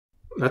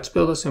Let's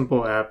build a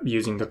simple app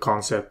using the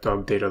concept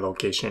of data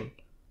location,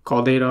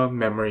 call data,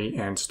 memory,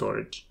 and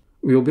storage.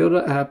 We will build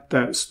an app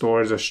that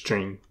stores a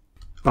string.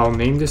 I'll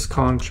name this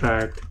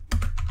contract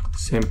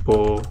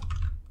simple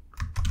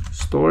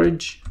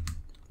storage.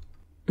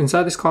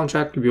 Inside this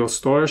contract, we will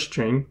store a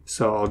string,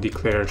 so I'll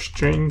declare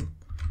string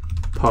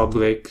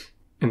public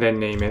and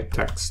then name it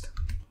text.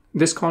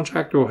 This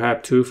contract will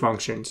have two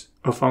functions,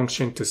 a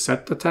function to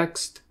set the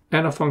text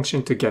and a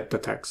function to get the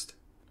text.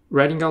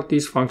 Writing out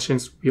these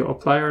functions, we'll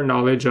apply our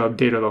knowledge of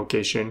data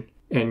location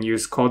and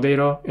use call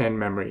data and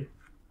memory.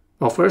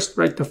 I'll first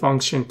write the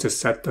function to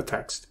set the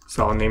text.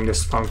 So I'll name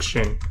this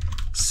function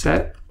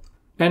set,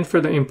 and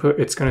for the input,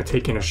 it's going to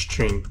take in a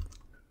string.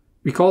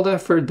 Recall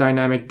that for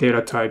dynamic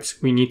data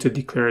types, we need to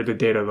declare the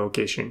data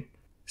location.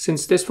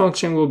 Since this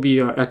function will be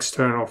an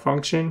external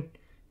function,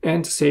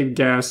 and to save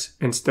gas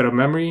instead of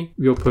memory,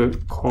 we'll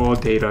put call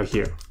data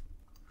here.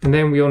 And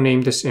then we'll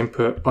name this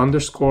input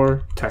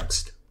underscore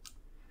text.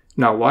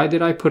 Now, why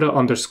did I put an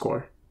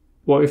underscore?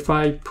 Well, if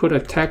I put a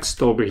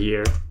text over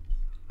here,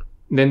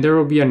 then there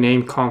will be a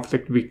name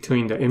conflict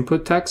between the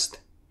input text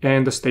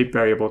and the state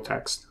variable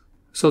text.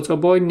 So to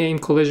avoid name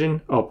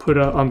collision, I'll put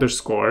an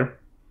underscore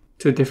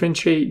to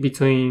differentiate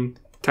between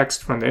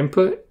text from the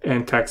input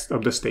and text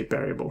of the state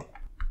variable.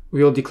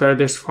 We'll declare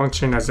this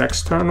function as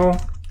external,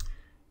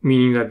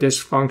 meaning that this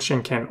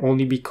function can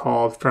only be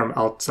called from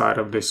outside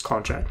of this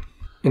contract.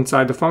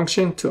 Inside the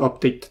function, to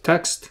update the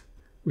text,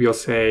 we'll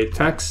say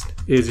text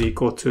is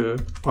equal to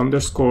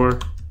underscore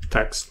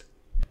text.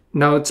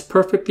 Now it's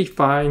perfectly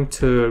fine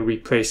to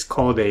replace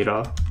call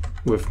data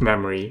with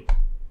memory,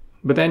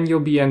 but then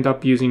you'll end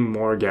up using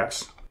more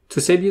gas.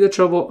 To save you the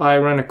trouble, I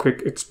ran a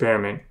quick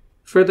experiment.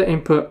 For the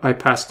input, I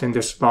passed in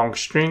this long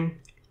string,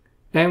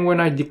 and when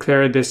I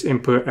declare this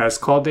input as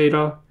call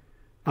data,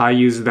 I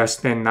use less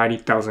than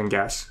 90,000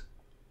 gas.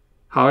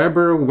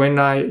 However, when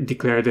I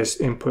declare this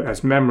input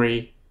as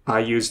memory, I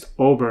used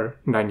over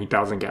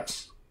 90,000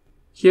 gas.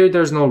 Here,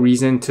 there's no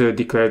reason to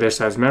declare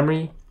this as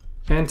memory,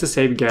 and to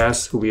save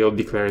gas, we'll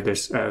declare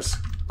this as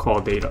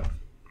call data.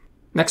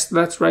 Next,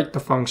 let's write the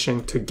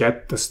function to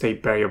get the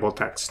state variable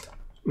text.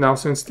 Now,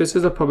 since this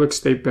is a public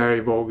state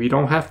variable, we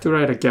don't have to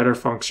write a getter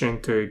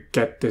function to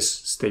get this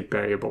state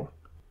variable.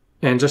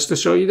 And just to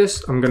show you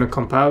this, I'm going to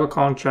compile the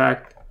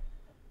contract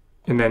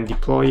and then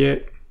deploy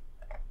it.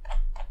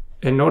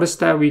 And notice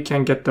that we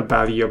can get the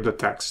value of the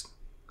text.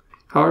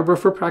 However,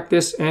 for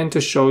practice and to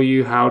show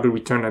you how to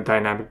return a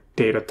dynamic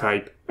data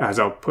type as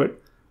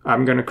output,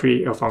 I'm going to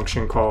create a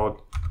function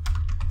called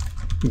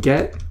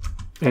get,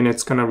 and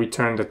it's going to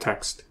return the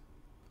text.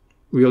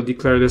 We'll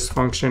declare this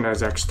function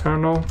as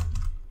external,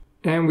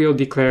 and we'll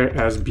declare it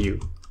as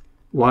view.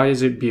 Why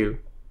is it view?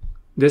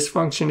 This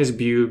function is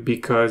view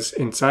because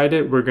inside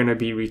it, we're going to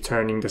be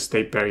returning the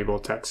state variable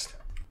text.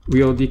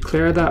 We'll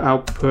declare the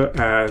output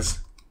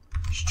as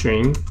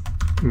string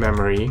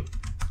memory,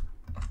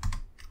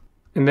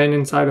 and then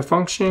inside the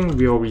function,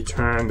 we'll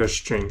return the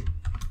string.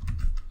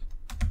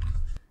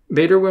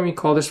 Later, when we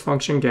call this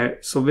function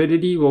get,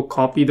 Solidity will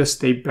copy the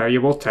state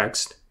variable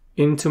text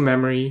into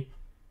memory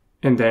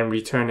and then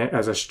return it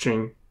as a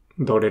string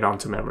loaded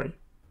onto memory.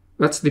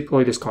 Let's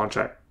deploy this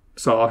contract.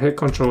 So I'll hit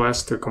Ctrl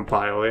S to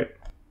compile it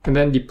and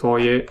then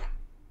deploy it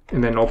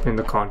and then open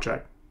the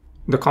contract.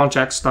 The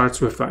contract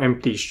starts with an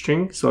empty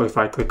string, so if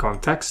I click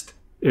on text,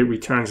 it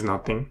returns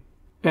nothing.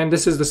 And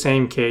this is the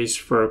same case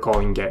for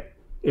calling get.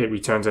 It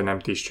returns an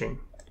empty string.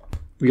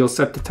 We'll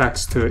set the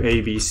text to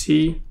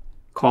ABC,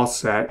 call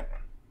set,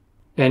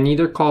 and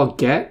either call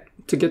get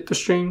to get the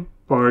string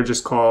or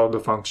just call the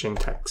function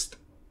text.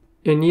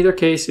 In either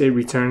case, it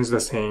returns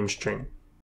the same string.